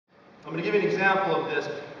I'm going to give you an example of this.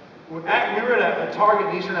 We were at a target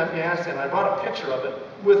in eastern Afghanistan. I brought a picture of it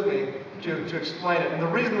with me to explain it. And the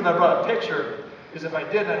reason that I brought a picture is if I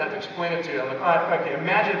didn't, I'd have to explain it to you. I'm like, all right, okay,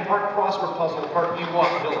 imagine part crossword puzzle, part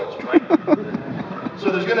Ewok village, right?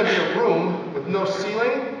 So there's going to be a room with no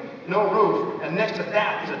ceiling, no roof, and next to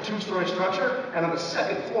that is a two-story structure, and on the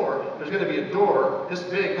second floor, there's going to be a door this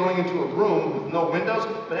big going into a room with no windows,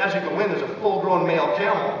 but as you go in, there's a full-grown male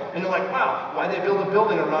camel, and you're like, wow, why'd they build a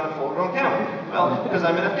building around a full-grown camel? Well, because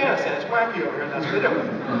I'm in Afghanistan, it's wacky over here, and that's what they do.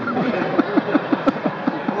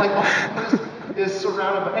 I'm like, oh, this is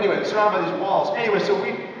surrounded by, anyway, surrounded by these walls. Anyway, so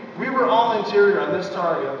we were all interior on this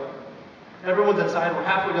target. Everyone's inside, we're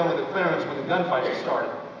halfway done with the clearance when the gunfight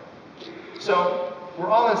started. So, we're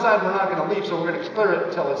all inside, we're not going to leave, so we're going to clear it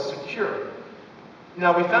until it's secure.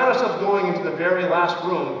 Now, we found ourselves going into the very last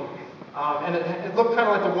room, and it looked kind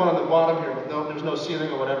of like the one on the bottom here, with there's no ceiling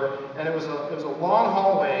or whatever, and it was a long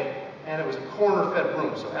hallway, and it was a corner-fed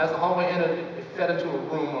room. So as the hallway ended, it fed into a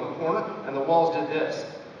room on the corner, and the walls did this.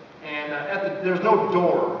 And there's no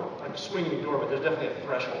door, like a swinging door, but there's definitely a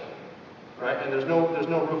threshold, right? And there's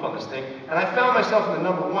no roof on this thing. And I found myself in the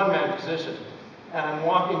number one man position. And I'm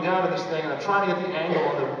walking down to this thing, and I'm trying to get the angle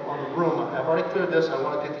on the room. I've already cleared this, I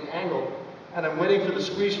want to get the angle. And I'm waiting for the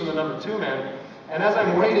squeeze from the number two man. And as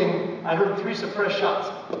I'm waiting, I heard 3 suppressed shots.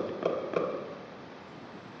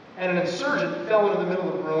 And an insurgent fell into the middle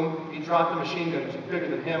of the room. He dropped a machine gun, it was bigger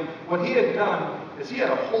than him. What he had done is he had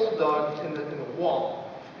a hole dug in the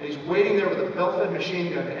wall. And he's waiting there with a belt-fed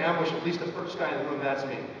machine gun to ambush at least the first guy in the room. That's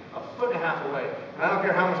me, 1.5 feet away. And I don't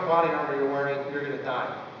care how much body armor you're wearing, you're going to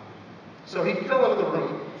die. So he fell into the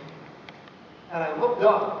room, and I looked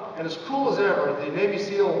up, and as cool as ever, the Navy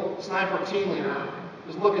SEAL sniper team leader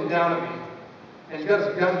was looking down at me, and he's got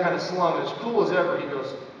his gun kind of slung, and as cool as ever, he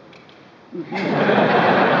goes,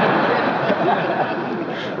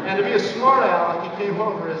 and to be a smart aleck, he came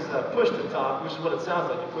over as push to talk, which is what it sounds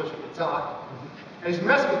like, you push to talk, and he's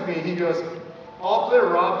messing with me, he goes, all clear,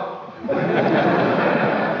 Rob.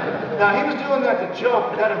 Now, he was doing that to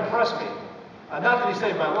joke, but that impressed me. Not that he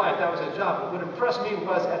saved my life, that was his job, but what impressed me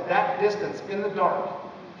was at that distance, in the dark,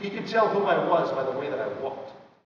 he could tell who I was by the way that I walked.